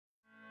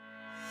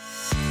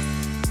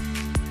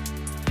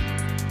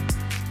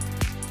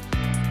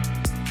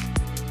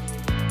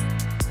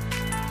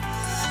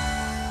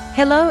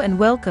Hello and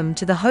welcome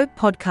to the Hope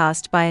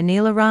Podcast by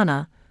Anil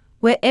Arana,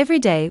 where every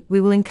day we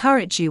will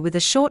encourage you with a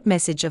short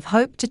message of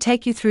hope to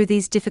take you through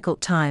these difficult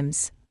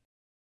times.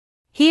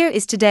 Here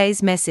is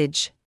today's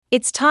message.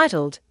 It's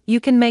titled, You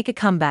Can Make a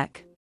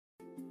Comeback.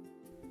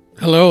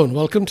 Hello and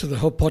welcome to the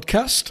Hope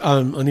Podcast.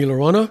 I'm Anil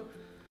Arana.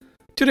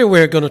 Today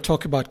we're going to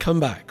talk about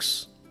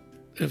comebacks.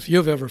 If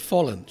you've ever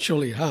fallen,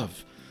 surely you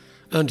have,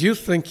 and you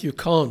think you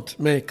can't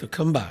make a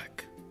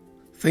comeback,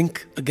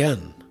 think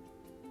again.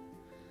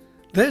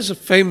 There's a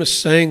famous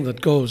saying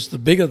that goes, the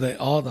bigger they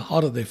are, the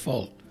harder they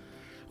fall.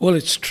 Well,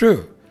 it's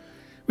true.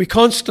 We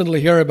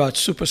constantly hear about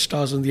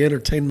superstars in the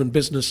entertainment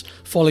business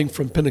falling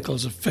from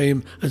pinnacles of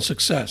fame and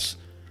success.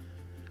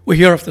 We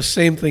hear of the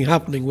same thing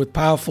happening with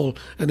powerful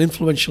and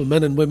influential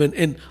men and women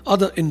in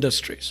other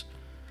industries.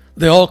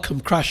 They all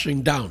come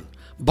crashing down.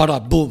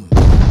 Bada boom.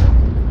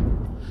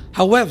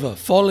 However,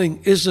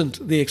 falling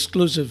isn't the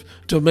exclusive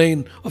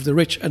domain of the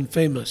rich and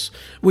famous.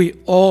 We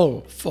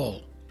all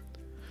fall.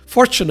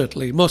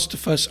 Fortunately, most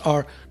of us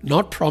are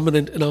not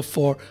prominent enough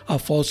for our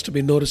falls to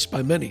be noticed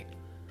by many.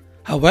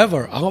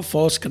 However, our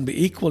falls can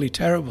be equally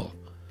terrible.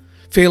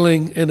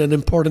 Failing in an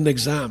important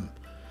exam,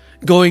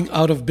 going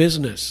out of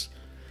business,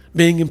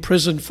 being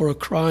imprisoned for a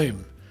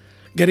crime,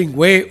 getting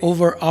way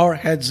over our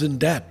heads in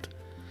debt,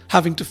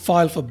 having to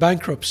file for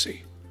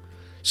bankruptcy.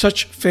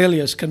 Such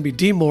failures can be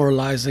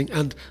demoralizing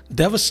and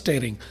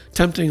devastating,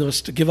 tempting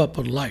us to give up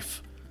on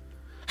life.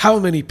 How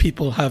many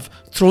people have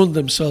thrown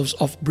themselves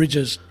off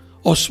bridges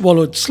or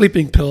swallowed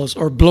sleeping pills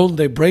or blown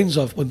their brains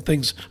off when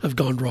things have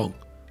gone wrong?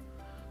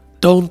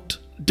 Don't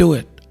do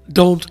it.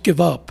 Don't give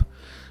up.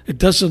 It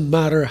doesn't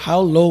matter how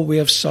low we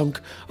have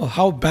sunk or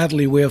how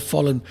badly we have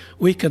fallen,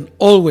 we can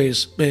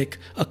always make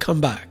a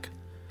comeback.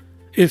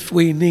 If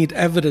we need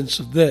evidence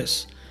of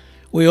this,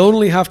 we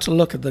only have to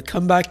look at the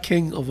comeback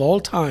king of all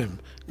time,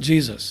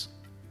 Jesus.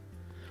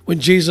 When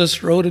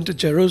Jesus rode into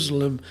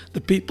Jerusalem, the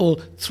people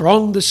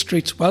thronged the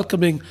streets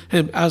welcoming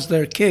him as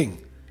their king.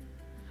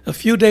 A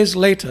few days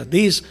later,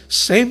 these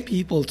same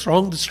people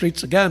thronged the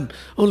streets again,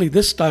 only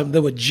this time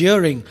they were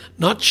jeering,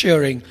 not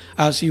cheering,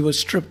 as he was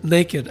stripped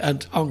naked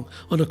and hung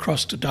on a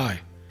cross to die.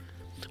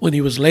 When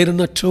he was laid in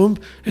a tomb,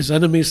 his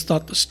enemies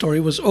thought the story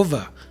was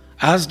over,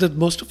 as did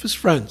most of his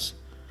friends.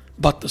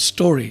 But the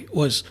story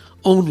was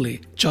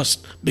only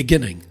just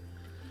beginning.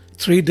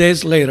 3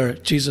 days later,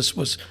 Jesus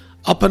was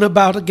up and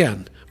about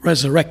again,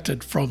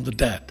 resurrected from the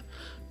dead.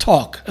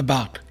 Talk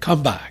about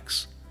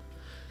comebacks.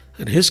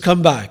 And his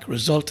comeback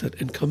resulted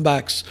in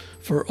comebacks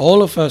for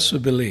all of us who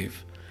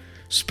believe.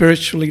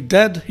 Spiritually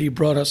dead, he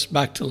brought us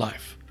back to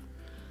life.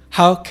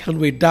 How can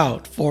we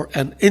doubt for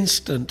an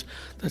instant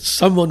that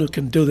someone who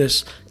can do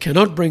this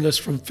cannot bring us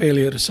from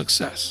failure to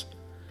success?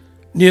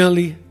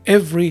 Nearly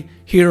every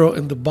hero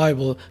in the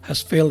Bible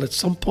has failed at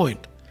some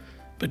point,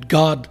 but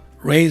God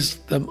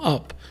raised them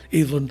up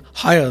even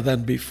higher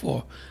than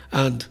before,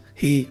 and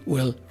he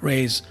will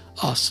raise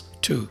us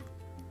too.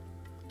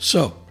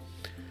 So,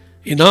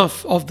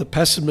 enough of the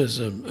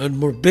pessimism and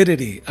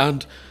morbidity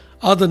and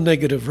other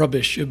negative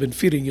rubbish you've been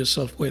feeding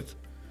yourself with.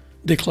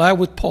 Declare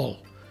with Paul,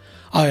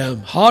 I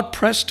am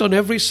hard-pressed on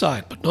every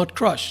side, but not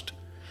crushed,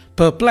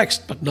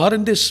 perplexed, but not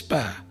in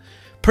despair,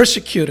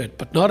 persecuted,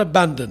 but not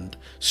abandoned,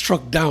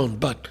 struck down,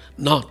 but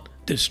not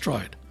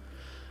destroyed.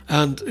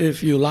 And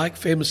if you like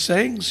famous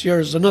sayings,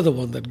 here's another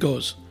one that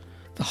goes,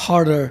 the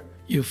harder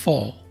you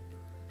fall,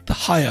 the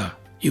higher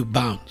you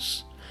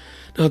bounce.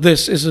 Now,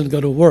 this isn't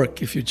going to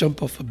work if you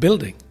jump off a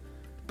building,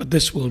 but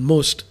this will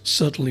most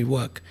certainly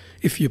work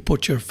if you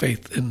put your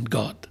faith in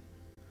God.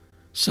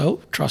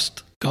 So,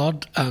 trust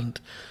God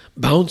and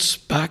bounce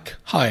back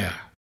higher.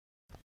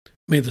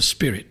 May the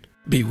Spirit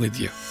be with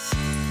you.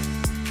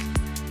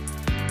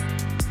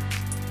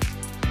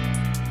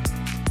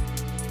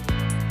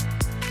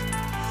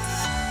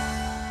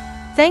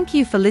 Thank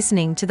you for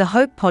listening to the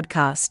Hope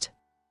Podcast.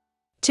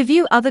 To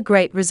view other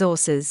great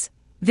resources,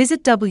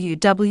 visit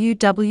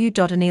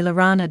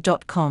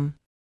www.anilarana.com.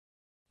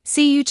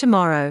 See you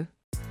tomorrow.